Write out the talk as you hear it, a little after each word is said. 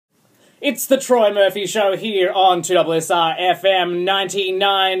It's the Troy Murphy Show here on 2SR FM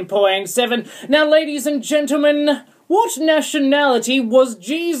 99.7. Now, ladies and gentlemen, what nationality was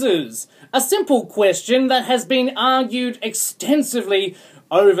Jesus? A simple question that has been argued extensively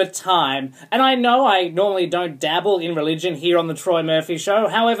over time. And I know I normally don't dabble in religion here on the Troy Murphy Show.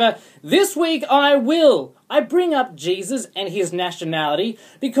 However, this week I will. I bring up Jesus and his nationality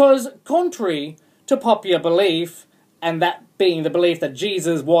because, contrary to popular belief, and that being the belief that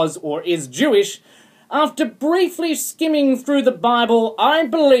Jesus was or is Jewish, after briefly skimming through the Bible, I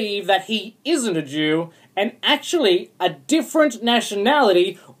believe that he isn't a Jew, and actually a different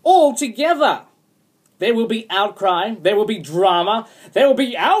nationality altogether. There will be outcry, there will be drama, there will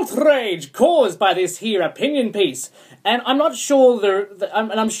be outrage caused by this here opinion piece. And I'm not sure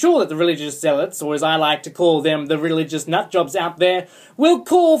I'm sure that the religious zealots, or as I like to call them, the religious nutjobs out there, will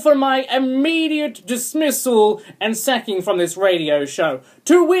call for my immediate dismissal and sacking from this radio show.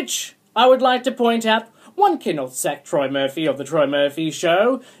 To which I would like to point out, one cannot sack Troy Murphy of the Troy Murphy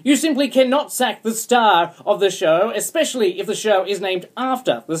Show. You simply cannot sack the star of the show, especially if the show is named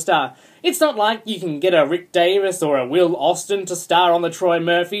after the star. It's not like you can get a Rick Davis or a Will Austin to star on the Troy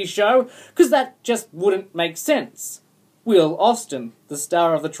Murphy Show, because that just wouldn't make sense. Will Austin, the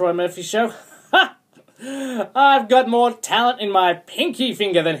star of the Troy Murphy Show? Ha! I've got more talent in my pinky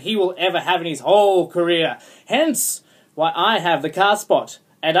finger than he will ever have in his whole career. Hence, why I have the car spot,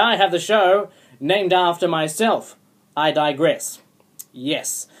 and I have the show named after myself. I digress.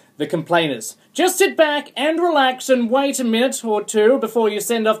 Yes, the complainers. Just sit back and relax and wait a minute or two before you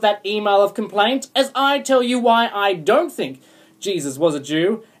send off that email of complaint, as I tell you why I don't think Jesus was a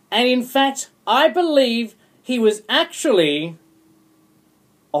Jew, and in fact, I believe he was actually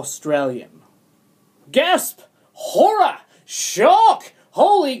Australian. Gasp! Horror! Shock!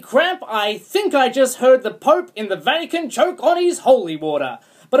 Holy crap, I think I just heard the Pope in the Vatican choke on his holy water.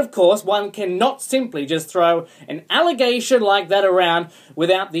 But of course, one cannot simply just throw an allegation like that around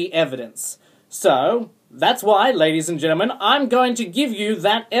without the evidence. So, that's why, ladies and gentlemen, I'm going to give you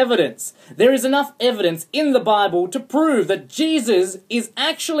that evidence. There is enough evidence in the Bible to prove that Jesus is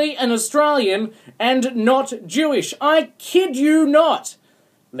actually an Australian and not Jewish. I kid you not.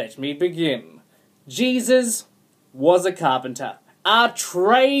 Let me begin. Jesus was a carpenter, a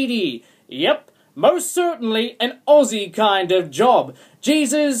tradie. Yep, most certainly an Aussie kind of job.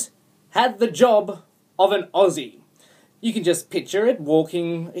 Jesus had the job of an Aussie. You can just picture it,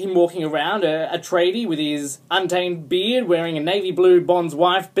 him walking around, a tradie with his untamed beard, wearing a navy blue Bond's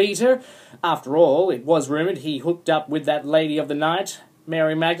wife beater. After all, it was rumoured he hooked up with that lady of the night,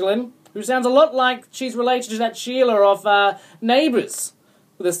 Mary Magdalene, who sounds a lot like she's related to that Sheila of Neighbours,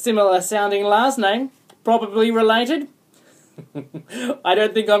 with a similar sounding last name. Probably related. I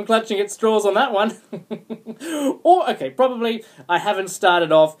don't think I'm clutching at straws on that one. Or, okay, probably I haven't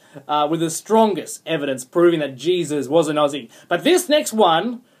started off with the strongest evidence proving that Jesus was an Aussie. But this next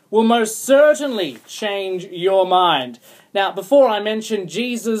one will most certainly change your mind. Now, before I mention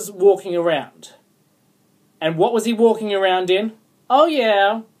Jesus walking around. And what was he walking around in? Oh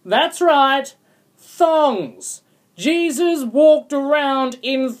yeah, that's right. Thongs. Jesus walked around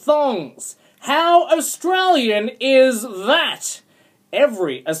in thongs. How Australian is that?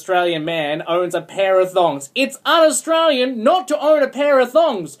 Every Australian man owns a pair of thongs. It's un-Australian not to own a pair of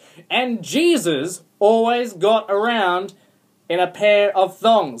thongs. And Jesus always got around in a pair of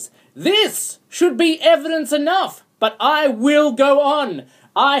thongs. This should be evidence enough, but I will go on.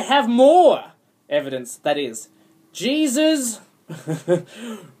 I have more evidence, that is. Jesus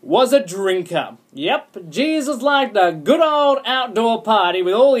was a drinker. Yep, Jesus liked a good old outdoor party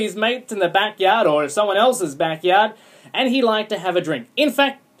with all his mates in the backyard or someone else's backyard, and he liked to have a drink. In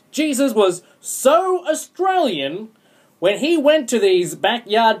fact, Jesus was so Australian, when he went to these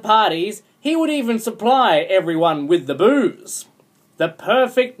backyard parties, he would even supply everyone with the booze. The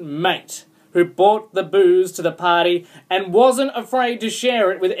perfect mate who brought the booze to the party and wasn't afraid to share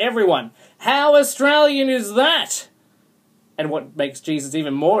it with everyone. How Australian is that? And what makes Jesus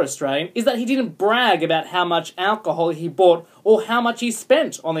even more Australian is that he didn't brag about how much alcohol he bought or how much he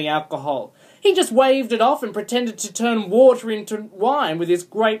spent on the alcohol. He just waved it off and pretended to turn water into wine with his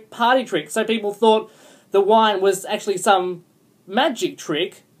great party trick, so people thought the wine was actually some magic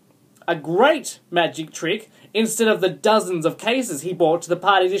trick, a great magic trick, instead of the dozens of cases he brought to the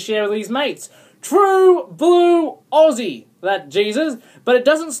party to share with his mates. True blue Aussie, that Jesus. But it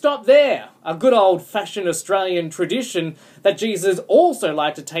doesn't stop there. A good old-fashioned Australian tradition that Jesus also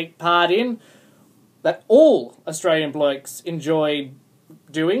liked to take part in, that all Australian blokes enjoyed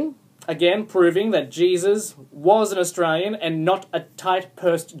doing. Again, proving that Jesus was an Australian and not a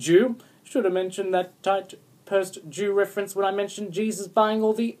tight-pursed Jew. Should have mentioned that tight-pursed Jew reference when I mentioned Jesus buying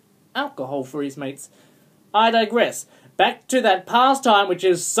all the alcohol for his mates. I digress. Back to that pastime which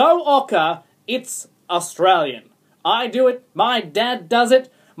is so ochre, it's Australian. I do it, my dad does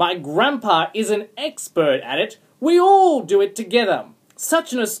it, my grandpa is an expert at it, we all do it together.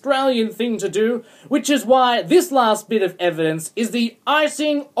 Such an Australian thing to do, which is why this last bit of evidence is the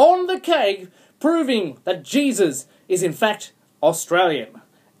icing on the cake, proving that Jesus is in fact Australian.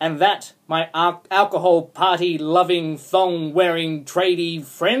 And that, my alcohol party-loving, thong-wearing, tradie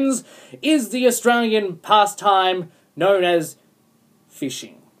friends, is the Australian pastime known as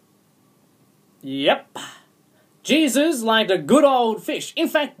fishing. Yep. Jesus liked a good old fish. In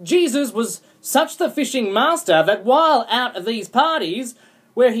fact, Jesus was such the fishing master that while out at these parties,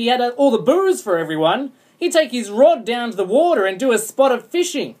 where he had all the booze for everyone, he'd take his rod down to the water and do a spot of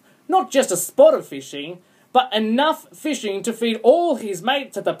fishing. Not just a spot of fishing, but enough fishing to feed all his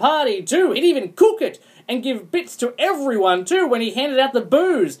mates at the party too. He'd even cook it and give bits to everyone too when he handed out the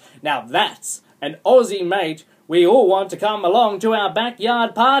booze. Now that's an Aussie mate we all want to come along to our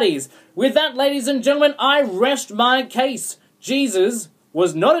backyard parties. With that, ladies and gentlemen, I rest my case. Jesus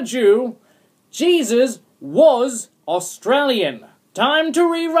was not a Jew. Jesus was Australian. Time to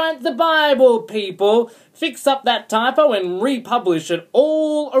rewrite the Bible, people. Fix up that typo and republish it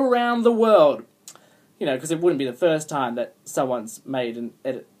all around the world. You know, because it wouldn't be the first time that someone's made an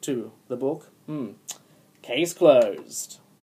edit to the book. Case closed.